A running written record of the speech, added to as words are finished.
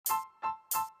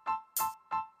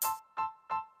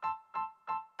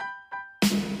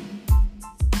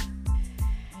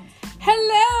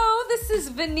Hello, this is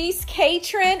Venice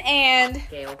Catron and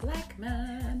Gail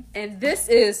Blackman. And this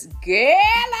is Girl,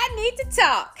 I Need to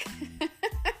Talk.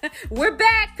 We're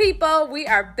back, people. We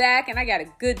are back, and I got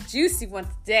a good, juicy one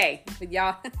today. But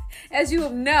y'all, as you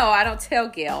know, I don't tell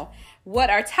Gail what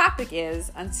our topic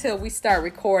is until we start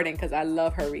recording because I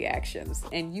love her reactions.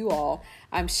 And you all,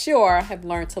 I'm sure, have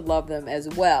learned to love them as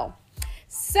well.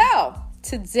 So,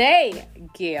 today,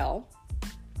 Gail,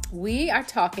 we are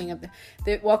talking about,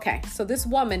 so this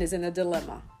woman is in a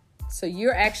dilemma. So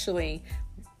you're actually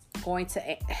going to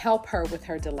help her with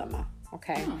her dilemma,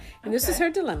 okay? And this is her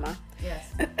dilemma.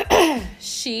 Yes.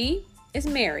 She is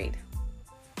married.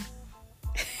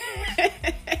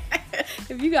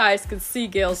 If you guys could see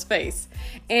Gail's face.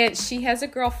 And she has a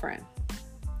girlfriend.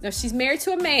 Now, she's married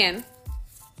to a man,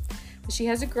 but she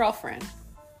has a girlfriend.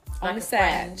 On the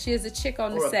side. She has a chick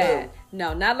on the side.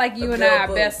 No, not like you and I are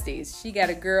besties. She got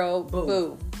a girl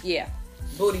boo. Yeah.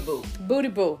 Booty boo. Booty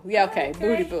boo. Yeah, okay.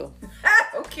 Booty boo.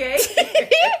 Okay.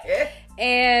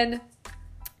 And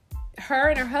her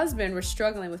and her husband were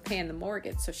struggling with paying the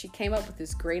mortgage. So she came up with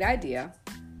this great idea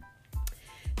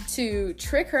to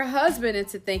trick her husband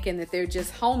into thinking that they're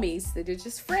just homies, that they're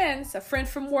just friends. A friend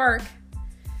from work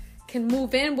can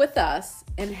move in with us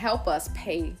and help us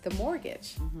pay the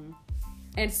mortgage. Mm-hmm.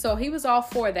 And so he was all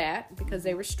for that because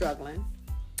they were struggling.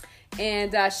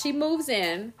 And she moves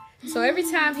in. So every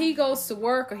time he goes to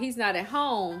work or he's not at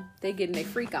home, they getting their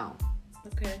freak on.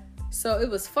 Okay. So it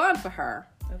was fun for her.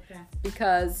 Okay.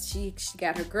 Because she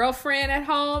got her girlfriend at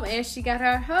home and she got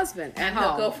her husband at home.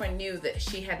 And her girlfriend knew that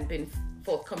she hadn't been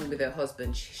forthcoming with her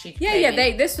husband. They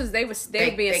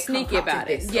were being sneaky about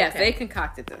it. This. Yes, okay. They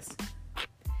concocted this.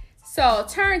 So it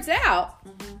turns out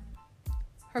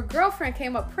her girlfriend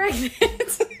came up pregnant.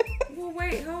 Well,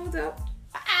 wait, hold up.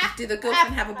 Did the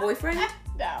girlfriend have a boyfriend?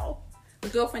 No. The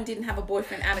girlfriend didn't have a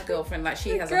boyfriend and a girlfriend like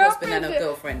she has a husband and a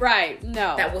girlfriend. Right,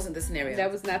 no. That wasn't the scenario. That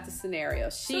was not the scenario.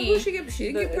 She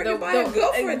didn't get pregnant by her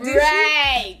girlfriend, did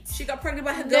right. She got pregnant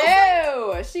by her girlfriend?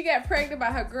 No, she got pregnant by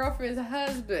her girlfriend's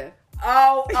husband.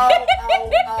 Oh.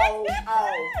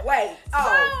 Wait.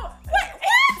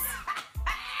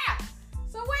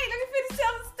 Wait, let me finish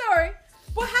telling the story.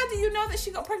 Well, how do you know that she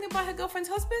got pregnant by her girlfriend's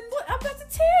husband? Well, I'm about to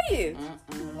tell you.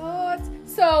 Lord.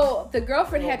 So the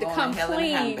girlfriend had to come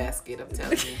clean. Basket, I'm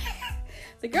telling you.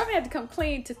 The girlfriend had to come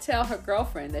clean to tell her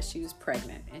girlfriend that she was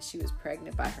pregnant, and she was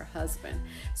pregnant by her husband.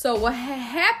 So what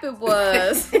happened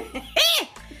was,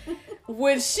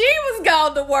 when she was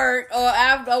gone to work or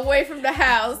away from the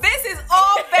house, this is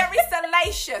all very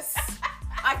salacious.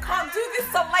 I can't do this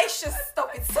salacious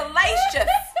stuff. It's salacious.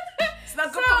 It's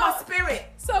not good for my spirit.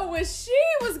 So when she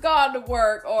was gone to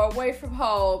work or away from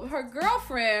home, her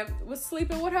girlfriend was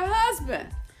sleeping with her husband.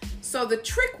 So the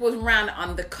trick was ran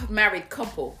on the married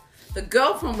couple. The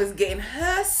girlfriend was getting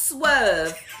her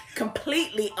swerve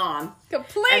completely on.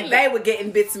 Completely. And they were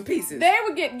getting bits and pieces.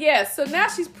 Yes. So now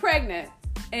she's pregnant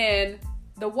and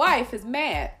the wife is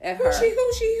mad at her. Who's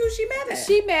she mad at?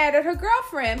 She mad at her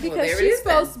girlfriend because she's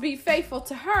supposed to be faithful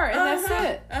to her, and that's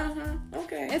it.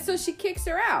 Okay. And so she kicks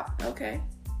her out. Okay.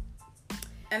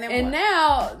 And then what?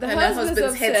 Now the husband's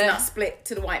upset. Head's not split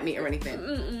to the white meat or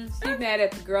anything. She's mad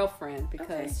at the girlfriend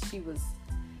because she was.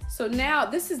 So now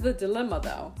this is the dilemma,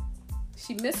 though.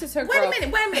 She misses her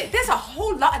girlfriend. Wait a minute. There's a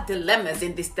whole lot of dilemmas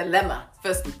in this dilemma,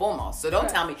 first and foremost. So don't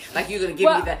tell me like you're going to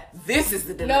give me that this is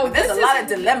the dilemma. No, there's a lot of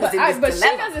dilemmas in this dilemma. But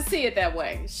she doesn't see it that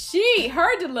way.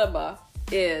 Her dilemma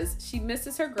is she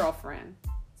misses her girlfriend.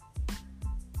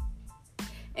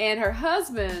 And her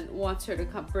husband wants her to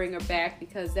come bring her back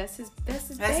because that's his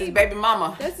baby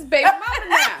mama. That's his baby mama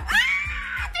now.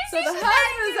 So the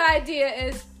husband's idea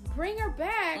is bring her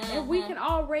back and we can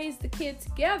all raise the kid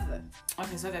together.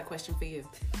 Okay, so I got a question for you.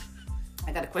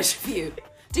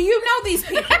 Do you know these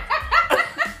people? How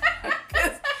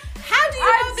do you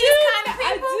know these kind of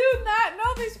people? I do not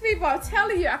know these people. I'm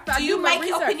telling you. Do you make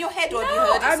it up in your head or have you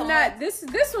heard it I'm somewhere? not.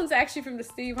 This one's actually from the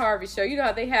Steve Harvey Show. You know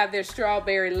how they have their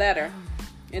strawberry letter.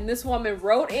 And this woman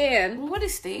wrote in. What did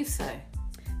Steve say?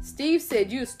 Steve said,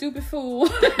 "You a stupid fool."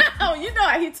 Oh, you know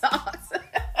how he talks.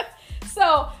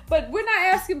 So, but we're not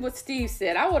asking what Steve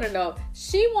said. I want to know.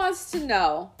 She wants to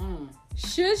know,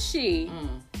 should she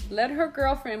let her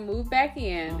girlfriend move back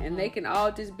in and they can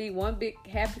all just be one big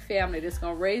happy family that's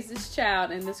going to raise this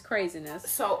child in this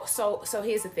craziness? So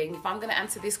here's the thing. If I'm going to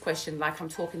answer this question like I'm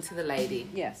talking to the lady.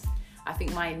 Yes. I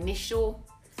think my initial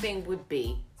thing would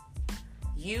be,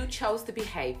 you chose the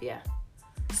behavior,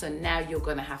 so now you're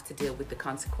going to have to deal with the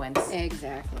consequence.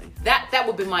 Exactly. That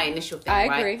would be my initial thing, I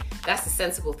right? agree. That's a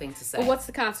sensible thing to say. But what's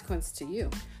the consequence to you?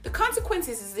 The consequence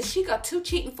is that she got two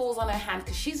cheating fools on her hand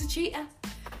because she's a cheater.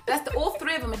 All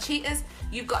three of them are cheaters.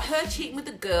 You've got her cheating with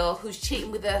the girl, who's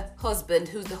cheating with her husband,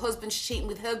 who's the husband's cheating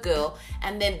with her girl,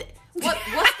 and then what's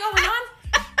going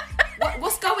on?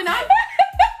 What's going on?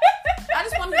 I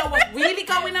just want to know what's really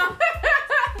going on.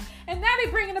 And now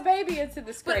they're bringing a baby into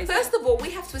this crazy. But first of all,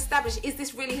 we have to establish, is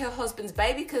this really her husband's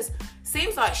baby? Because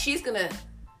seems like she's going to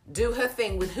do her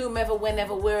thing with whomever,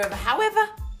 whenever, wherever, however.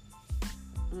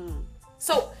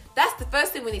 So that's the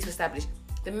first thing we need to establish.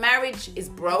 The marriage is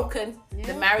broken. Yeah,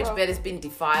 the marriage bed has been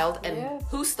defiled. And Yes.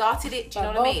 who started it? Do you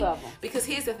know what I mean? Because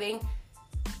here's the thing.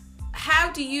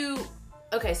 How do you...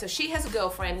 Okay, so she has a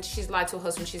girlfriend. She's lied to her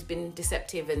husband. She's been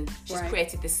deceptive and she's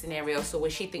created this scenario so where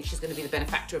she thinks she's going to be the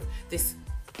benefactor of this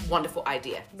wonderful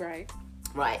idea. Right.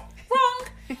 Wrong.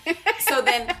 So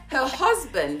then her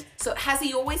husband, so has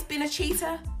he always been a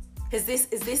cheater? Is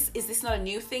this not a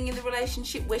new thing in the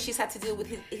relationship where she's had to deal with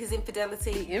his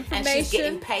infidelity and she's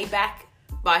getting payback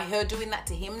by her doing that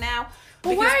to him now?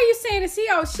 Well, why are you saying this?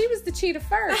 She was the cheater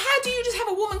first. But how do you just have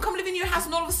a woman come live in your house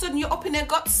and all of a sudden you're up in her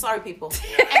guts? Sorry, people.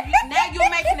 And now you're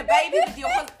making a baby with your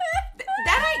husband.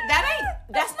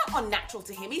 That's not unnatural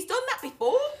to him. He's done that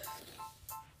before.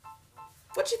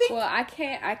 What do you think? Well, I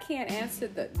can't answer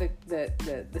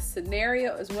the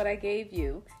scenario is what I gave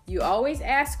you. You always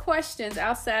ask questions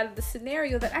outside of the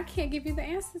scenario that I can't give you the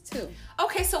answer to.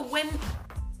 Okay, so when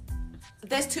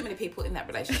there's too many people in that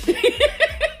relationship.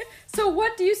 So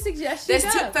what do you suggest she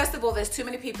does? First of all, there's too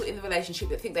many people in the relationship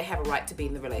that think they have a right to be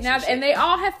in the relationship. Now, and they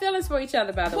all have feelings for each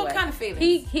other, by the way. What kind of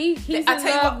feelings? He's in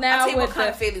love now. I'll tell you what kind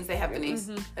of feelings they have,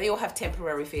 Denise. They all have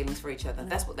temporary feelings for each other.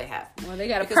 That's what they have. Well, they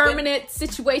got a permanent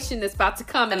situation that's about to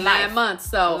come in 9 months.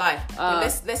 So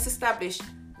let's establish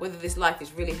whether this life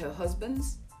is really her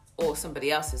husband's or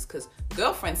somebody else's, because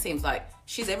girlfriend seems like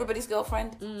she's everybody's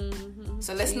girlfriend.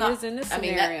 So let's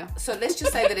so let's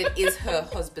just say that it is her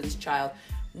husband's child.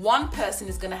 One person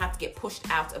is going to have to get pushed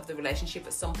out of the relationship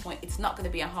at some point. It's not going to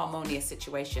be a harmonious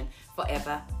situation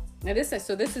forever. Now this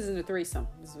isn't a threesome.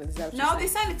 No,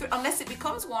 this ain't unless it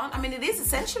becomes one. I mean, it is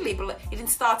essentially, but it didn't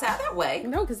start out that way.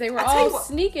 No, because they were all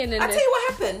sneaking. I tell you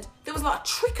what happened. There was a lot of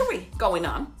trickery going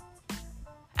on,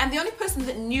 and the only person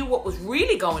that knew what was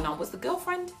really going on was the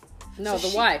girlfriend. No,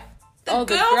 the wife. The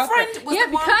girlfriend was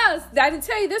the one. Because I didn't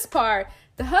tell you this part.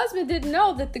 The husband didn't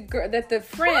know that the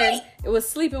friend was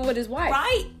sleeping with his wife.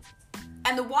 Right.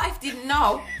 And the wife didn't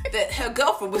know that her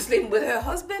girlfriend was sleeping with her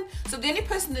husband. So the only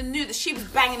person that knew that she was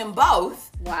banging them both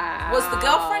was the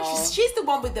girlfriend. She's the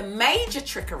one with the major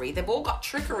trickery. They've all got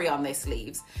trickery on their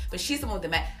sleeves. But she's the one with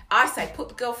the I say, put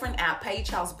the girlfriend out, pay your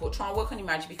child support, try and work on your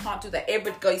marriage. If you can't do that,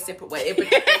 everybody go your separate way. Everybody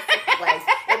go your separate ways.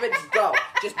 Everybody just go.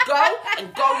 Just go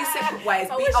and go your separate ways.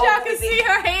 I wish y'all could see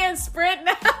her hands spreading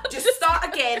out. Just start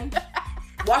again.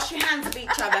 Wash your hands of each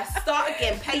other. Start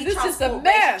again. Pay your child support.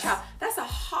 This is a mess. That's a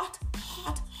hot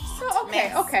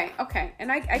mess. Okay.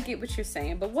 And I get what you're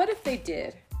saying, but what if they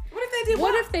did? What if they did?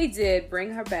 What if they did bring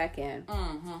her back in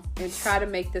and try to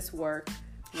make this work?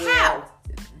 How?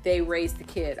 They raised the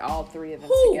kid, all three of them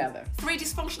together. 3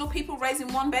 dysfunctional people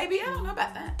raising one baby? I don't know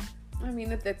about that. I mean,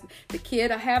 the kid,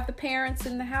 I have the parents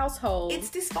in the household. It's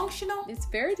dysfunctional. It's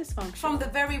very dysfunctional. From the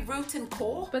very root and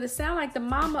core. But it sounds like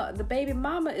the baby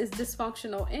mama is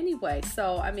dysfunctional anyway.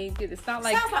 So, I mean, it's not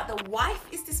like... It sounds like the wife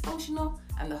is dysfunctional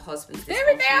and the husband's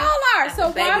dysfunctional. They all are. So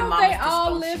why don't they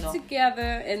all live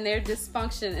together in their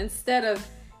dysfunction instead of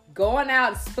going out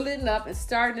and splitting up and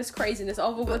starting this craziness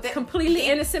over with completely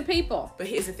innocent people? But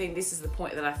here's the thing. This is the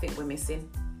point that I think we're missing.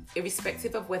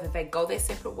 Irrespective of whether they go their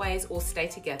separate ways or stay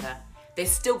together, they're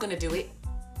still going to do it.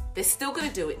 They're still going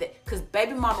to do it. Because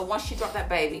baby mama, once she dropped that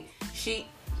baby, she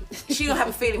don't have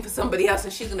a feeling for somebody else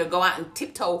and she's going to go out and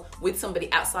tiptoe with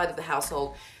somebody outside of the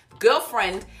household.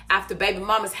 Girlfriend, after baby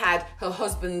mama's had her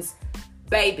husband's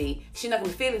baby, she's not going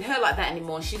to be feeling her like that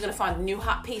anymore, and she's going to find a new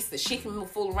hot piece that she can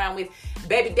fool around with.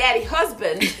 Baby daddy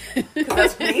husband, because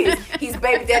that's what he is, his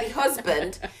baby daddy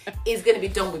husband is going to be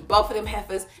done with both of them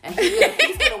heifers, and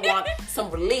he's going to want some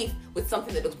relief with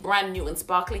something that looks brand new and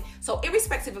sparkly. So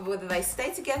irrespective of whether they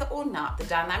stay together or not, the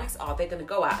dynamics are they're going to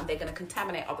go out and they're going to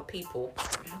contaminate other people.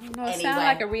 I don't know, it sounds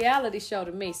like a reality show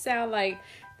to me. Sound like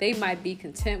they might be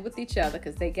content with each other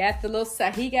because they got the little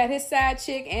side. He got his side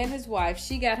chick and his wife.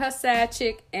 She got her side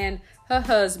chick and her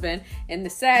husband. And the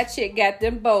side chick got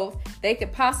them both. They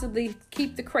could possibly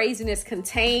keep the craziness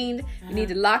contained. You need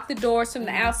to lock the doors from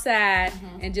the outside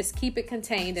and just keep it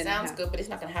contained. Sounds good, but it's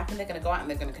not going to happen. They're going to go out and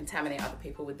they're going to contaminate other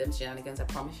people with them shenanigans, I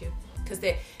promise you. Because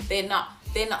they're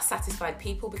not satisfied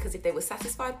people. Because if they were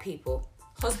satisfied people,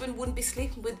 husband wouldn't be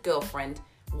sleeping with girlfriend.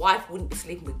 Wife wouldn't be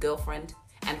sleeping with girlfriend.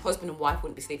 and husband and wife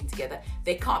wouldn't be sleeping together.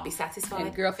 They can't be satisfied.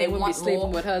 And girlfriend wouldn't be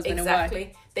sleeping with husband and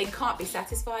wife. They can't be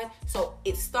satisfied. So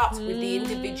it starts with the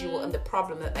individual and the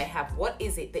problem that they have. What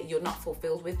is it that you're not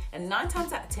fulfilled with? And 9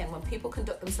 times out of 10, when people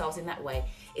conduct themselves in that way,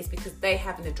 it's because they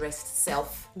haven't addressed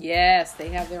self. Yes, they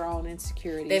have their own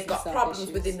insecurities. They've got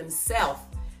problems within themselves.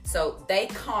 So they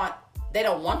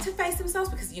don't want to face themselves,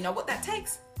 because you know what that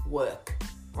takes? Work,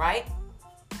 right?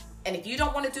 And if you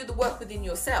don't want to do the work within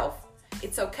yourself,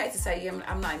 it's okay to say, yeah,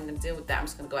 I'm not even going to deal with that. I'm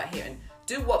just going to go out here and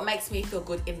do what makes me feel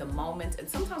good in the moment. And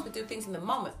sometimes we do things in the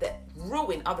moment that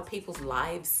ruin other people's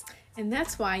lives. And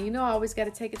that's why, I always got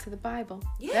to take it to the Bible.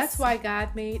 Yes. That's why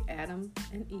God made Adam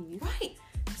and Eve. Right.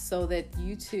 So that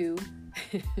you two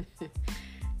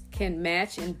can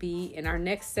match and be. And our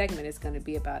next segment is going to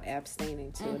be about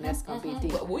abstaining too, and that's going to be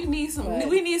deep. But we need some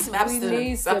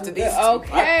abstinence after these.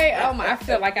 Okay. Oh my! I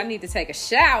feel like I need to take a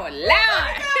shower. Lord.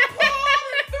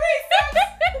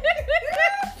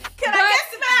 Can I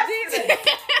get some abstinence?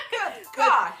 Good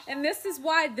gosh. And this is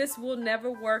why this will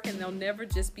never work, and they'll never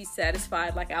just be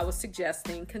satisfied, like I was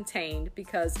suggesting, contained,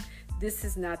 because this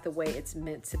is not the way it's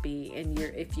meant to be. And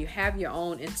if you have your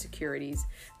own insecurities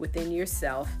within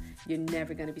yourself, you're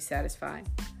never going to be satisfied.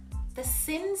 The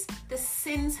sins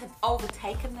have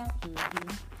overtaken them.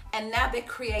 Mm-hmm. And now they're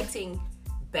creating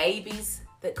babies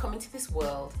that come into this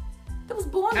world that was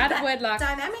born out of wedlock.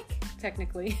 Dynamic.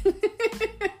 Technically.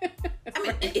 I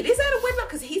mean, it is out of wedlock,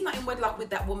 because he's not in wedlock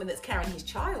with that woman that's carrying his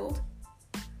child.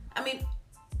 I mean,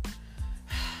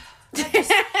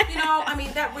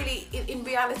 that really, in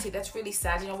reality, that's really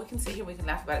sad. We can sit here, we can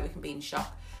laugh about it, we can be in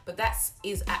shock, but that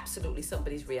is absolutely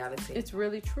somebody's reality. It's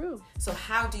really true. So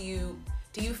how do you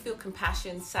feel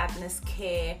compassion, sadness,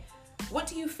 care? What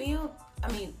do you feel?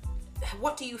 I mean,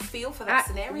 what do you feel for that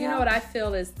scenario? You know what I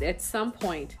feel is, at some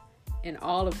point in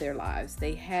all of their lives,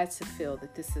 they had to feel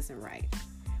that this isn't right.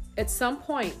 At some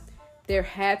point, there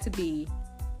had to be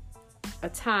a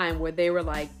time where they were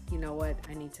like, you know what,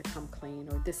 I need to come clean,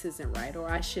 or this isn't right, or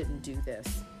I shouldn't do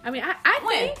this. I mean,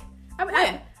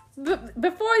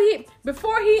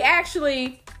 before he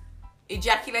actually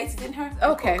ejaculated in her.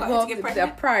 Okay, well,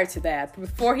 prior to that,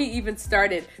 before he even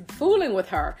started fooling with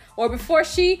her, or before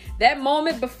she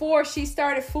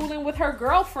started fooling with her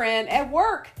girlfriend at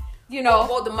work.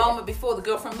 Or the moment before the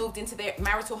girlfriend moved into their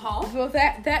marital home. Well,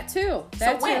 that too.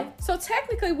 So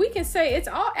technically, we can say it's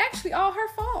all her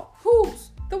fault.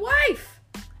 Whose? The wife.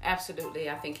 Absolutely,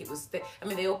 I think it was.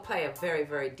 They all play a very,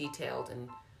 very detailed and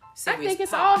serious I think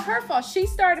it's part. all her fault. She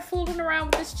started fooling around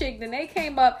with this chick. Then they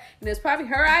came up, and it's probably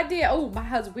her idea. Oh, my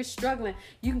husband, we're struggling.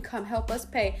 You can come help us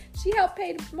pay. She helped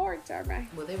pay the mortgage, all right.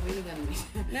 Well, they're really gonna be.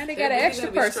 Now they got an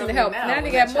extra person to help. Now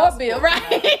they got more bill,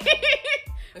 right?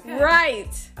 Okay.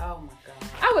 Right. Oh my God.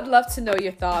 I would love to know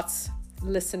your thoughts,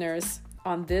 listeners,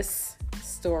 on this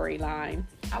storyline.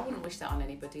 I wouldn't wish that on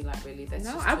anybody. Like, really,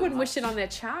 I wouldn't wish it on that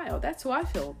child. That's who I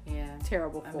feel.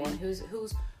 Terrible for. I mean, who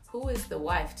is the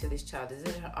wife to this child? Is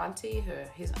it her auntie,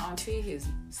 his auntie, his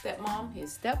stepmom,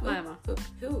 his stepmama?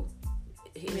 Who?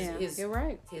 You're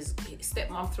right. His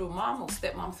stepmom through mom, or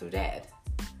stepmom through dad?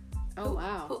 Oh,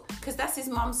 wow. Because that's his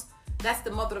mom's. That's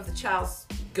the mother of the child's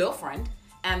girlfriend.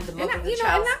 And the mother of the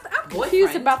child's I'm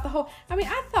confused about the whole. I mean,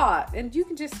 I thought, and you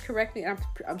can just correct me.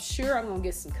 I'm sure I'm gonna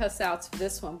get some cuss outs for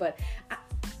this one, but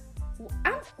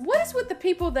what is with the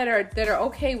people that are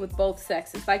okay with both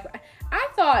sexes? Like, I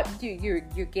thought you're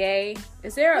gay.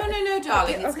 Is there? No,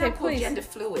 darling. It's not called gender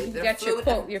fluid. They're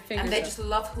fluid, your fingers, and they just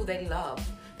love who they love.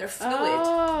 They're fluid.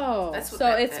 Oh, that's what.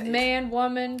 So it's man,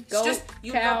 woman, goat, just,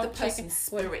 you cow, love the person's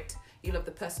spirit. You love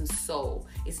the person's soul.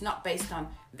 It's not based on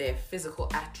their physical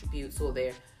attributes or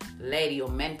their lady or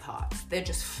men parts. They're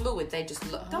just fluid. They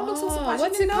just look. Don't look so surprised.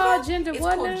 What's it called? Gender it's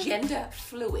what? It's called gender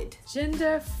fluid.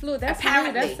 Gender fluid. That's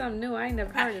new. That's something new. I ain't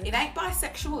never heard of it. It ain't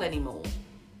bisexual anymore.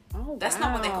 Oh, that's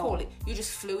not what they call it. You're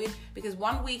just fluid, because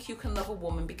one week you can love a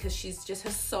woman because she's just, her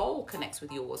soul connects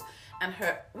with yours. And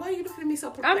why are you looking at me so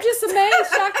perplexed? I'm just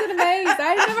amazed, shocked and amazed.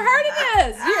 I ain't never heard of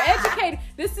this. You're educated.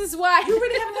 This is why. You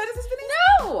really haven't heard of this, Vanessa?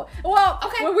 No. Well,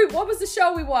 okay. What was the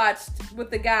show we watched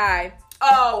with the guy?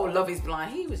 Oh, Love is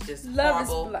Blind. He was just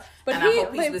horrible. But and I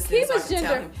hope he's listening so I can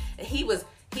tell him. He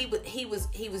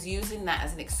was using that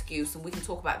as an excuse, and we can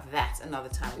talk about that another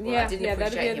time. Well, I didn't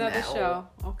appreciate him at all.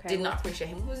 Okay. Did not appreciate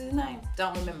him. What was his name?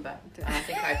 Don't remember. And I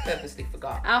think I purposely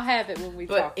forgot. I'll have it when we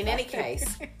talk. But in any case,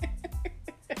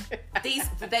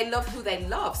 they love who they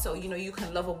love. So, you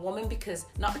can love a woman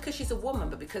not because she's a woman,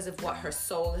 but because of what her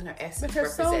soul and her essence But her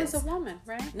represents. soul is a woman,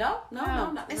 right? No,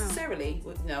 not necessarily.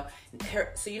 No.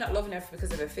 So you're not loving her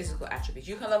because of her physical attributes.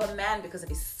 You can love a man because of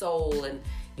his soul and,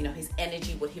 his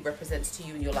energy, what he represents to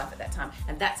you in your life at that time.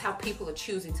 And that's how people are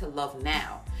choosing to love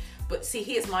now. But see,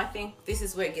 here's my thing. This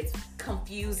is where it gets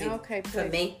confusing for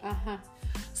me. Uh-huh.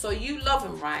 So you love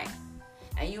him, right?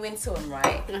 And you into him,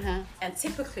 right? Uh-huh. And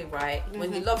typically, right,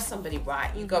 when you love somebody,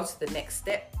 right, you go to the next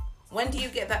step. When do you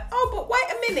get that? Oh, but wait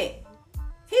a minute.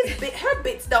 Her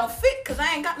bits don't fit because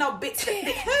I ain't got no bits that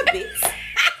fit her bits.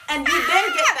 And you then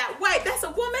get that, wait, that's a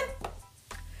woman?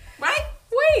 Right?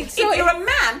 Wait, so if you're a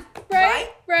man, right,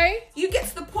 you get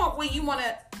to the point where you want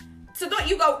to, so don't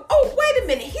you go, oh, wait a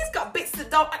minute, he's got bits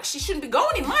that shouldn't be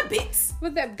going in my bits.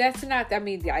 But that's not, I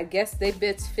mean, I guess they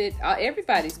bits fit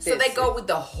everybody's bits. So they go with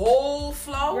the whole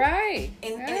flow? Right.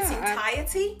 In its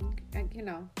entirety?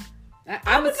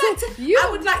 I would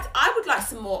like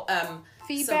some more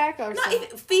feedback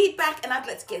feedback, and I'd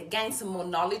like to gain some more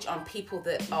knowledge on people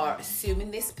that are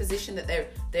assuming this position that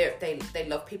they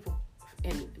love people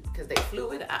because they're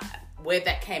fluid. Where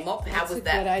that came up, how was that?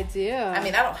 That's a good idea. I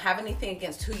mean, I don't have anything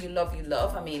against who you love.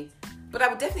 I mean, but I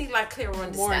would definitely like clearer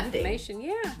understanding. More information,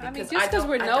 yeah. I mean, just because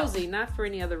we're nosy, not for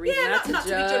any other reason. Yeah, not to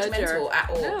be judgmental at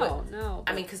all. No.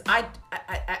 I mean, because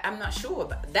I'm not sure,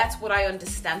 but that's what I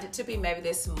understand it to be. Maybe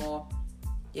there's some more.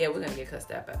 Yeah, we're gonna get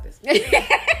cussed out about this.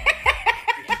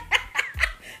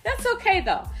 That's okay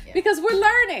though, because we're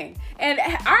learning, and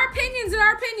our opinions are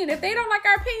our opinion. If they don't like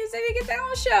our opinions, they get their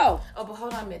own show. Oh, but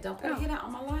hold on a minute, don't put a hit out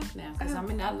on my life now, because I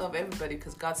love everybody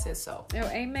because God says so. Oh,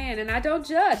 amen. And I don't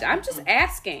judge. I'm just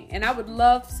asking, and I would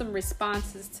love some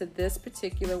responses to this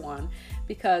particular one,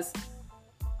 because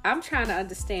I'm trying to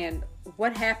understand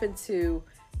what happened to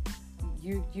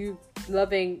you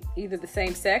loving either the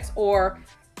same sex, or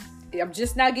I'm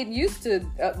just not getting used to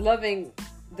loving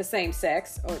the same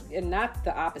sex and not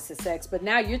the opposite sex. But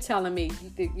now you're telling me,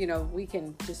 we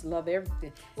can just love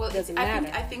everything. Well, it doesn't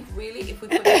matter. I think really, if we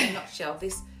put it in a nutshell,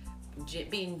 this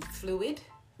being fluid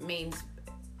means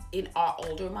in our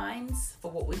older minds for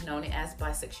what we've known it as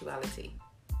bisexuality.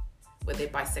 Where they're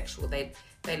bisexual, they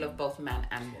love both man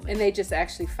and woman. And they just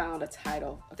actually found a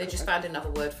title. They just found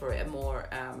another word for it, a more,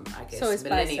 I guess, so it's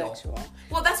millennial. Bisexual.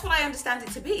 Well, that's what I understand it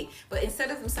to be. But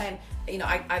instead of them saying,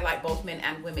 I like both men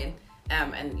and women,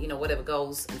 and whatever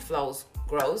goes and flows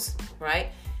grows, right?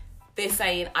 They're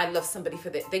saying I love somebody for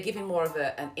that. They're giving more of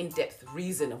an in-depth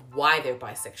reason of why they're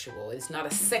bisexual. It's not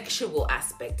a sexual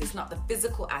aspect. It's not the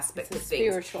physical aspect of things.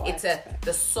 Spiritual it's aspect.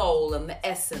 The soul and the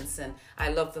essence, and I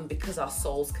love them because our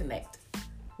souls connect.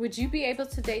 Would you be able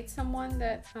to date someone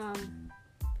that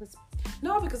was?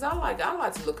 No, because I like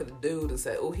to look at a dude and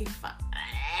say, oh, he's fine.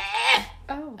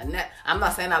 Oh. And that, I'm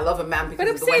not saying I love a man because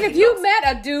of the way he looks. But I'm saying if you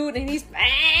met a dude and he's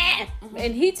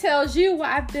and he tells you,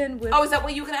 well, I've been with. Oh, is that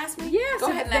what you can ask me? Yes. Go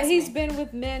ahead and ask me. He's been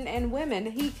with men and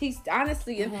women. He's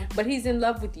honestly, but he's in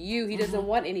love with you. He doesn't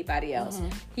want anybody else.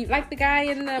 He like the guy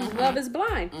in Love Is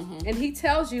Blind, and he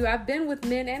tells you, I've been with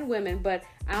men and women, but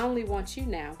I only want you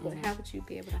now. But how would you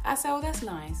be able to? I say, oh, that's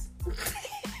nice.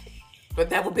 But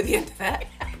that would be the end of that.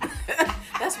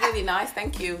 That's really nice.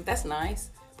 Thank you. That's nice.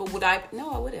 But would I?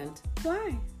 No, I wouldn't.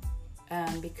 Why?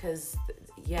 Because, I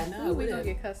we wouldn't. don't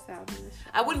get cussed out in this show.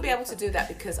 I wouldn't be able to do that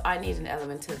because I need an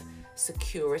element of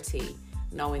security,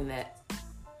 knowing that.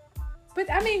 But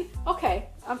I mean, okay,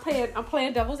 I'm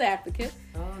playing devil's advocate.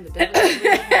 Oh, the devil is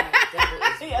real. The devil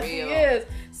is yes, real. he is.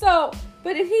 So,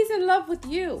 but if he's in love with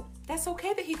you, that's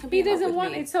okay that he can be. He in love doesn't with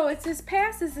want me. it. So it's his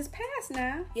past. Is his past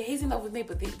now? Yeah, he's in love with me,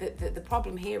 but the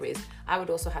problem here is I would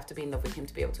also have to be in love with him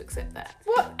to be able to accept that.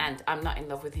 What? And I'm not in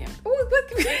love with him.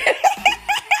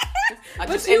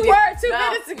 But you were 2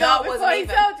 minutes ago before he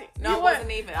told you. No, it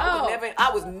wasn't even.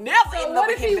 I was never so in love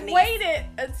with him. So what if he waited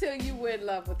until you were in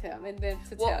love with him and then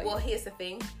to tell you? Well, here's the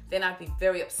thing. Then I'd be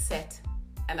very upset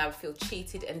and I would feel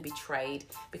cheated and betrayed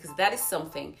because that is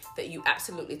something that you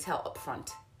absolutely tell up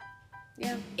front.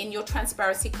 Yeah. In your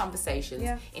transparency conversations,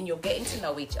 in your getting to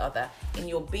know each other, in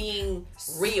your being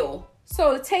real.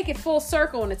 So to take it full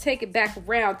circle and to take it back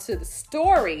around to the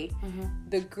story,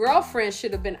 the girlfriend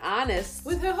should have been honest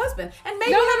with her husband, and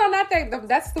maybe no, not that.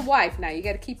 That's the wife. Now you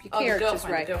got to keep your characters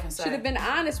right. Should have been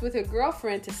honest with her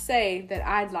girlfriend to say that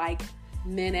I like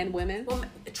men and women. Well,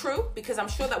 true, because I'm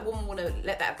sure that woman wouldn't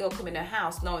let that girl come in her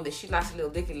house knowing that she likes a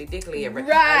little dickly every, a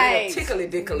little tickly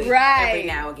every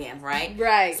now and again, right?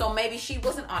 Right. So maybe she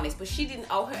wasn't honest, but she didn't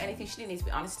owe her anything. She didn't need to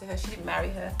be honest to her. She didn't marry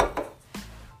her.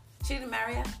 She didn't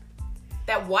marry her.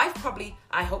 That wife probably,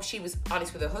 I hope she was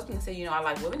honest with her husband and said, I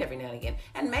like women every now and again.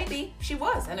 And maybe she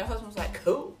was. And her husband was like,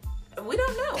 cool. We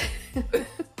don't know.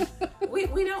 we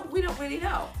don't really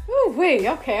know. Ooh, wait,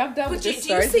 okay, I'm done with this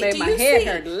story. It's made my head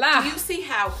hurt a lot. Do you see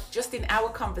how just in our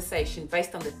conversation,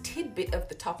 based on the tidbit of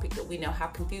the topic that we know, how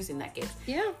confusing that gets?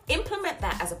 Yeah. Implement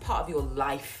that as a part of your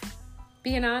life.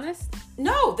 Being honest?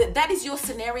 No, that is your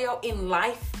scenario in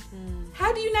life.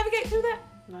 How do you navigate through that?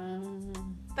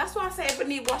 That's why I say everybody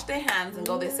need to wash their hands and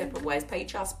go their separate ways, pay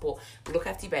child support, look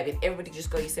after your baby, and everybody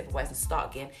just go your separate ways and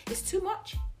start again. It's too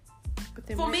much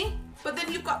for me. But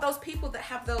then you've got those people that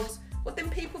have those,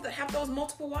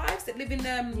 multiple wives that live in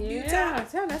Utah. Yeah,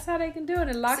 that's how they can do it.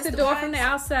 And lock the door from the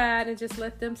outside and just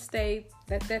let them stay,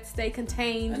 let that stay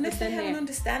contained. Unless they have an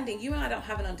understanding. You and I don't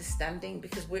have an understanding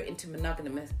because we're into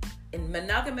monogamous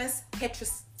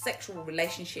heterosexual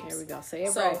relationships. There we go. Say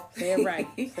it right. Say it right.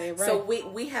 Say it right. So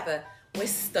we're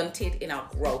stunted in our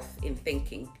growth in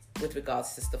thinking with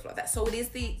regards to stuff like that. So it is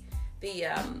the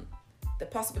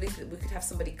possibility that we could have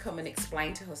somebody come and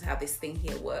explain to us how this thing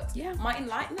here works. Yeah. Might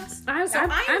enlighten us.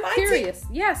 I'm curious.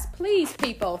 Yes, please,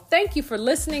 people. Thank you for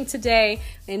listening today.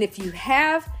 And if you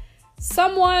have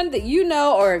someone that you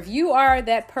know, or if you are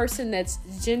that person that's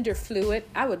gender fluid,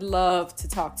 I would love to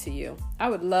talk to you. I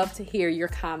would love to hear your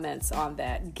comments on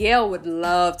that. Gail would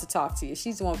love to talk to you.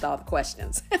 She's the one with all the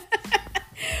questions.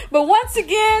 But once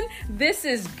again, this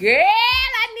is Girl,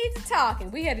 I Need to Talk.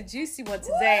 And we had a juicy one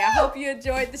today. I hope you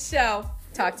enjoyed the show.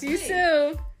 Talk to you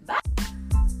soon. Bye.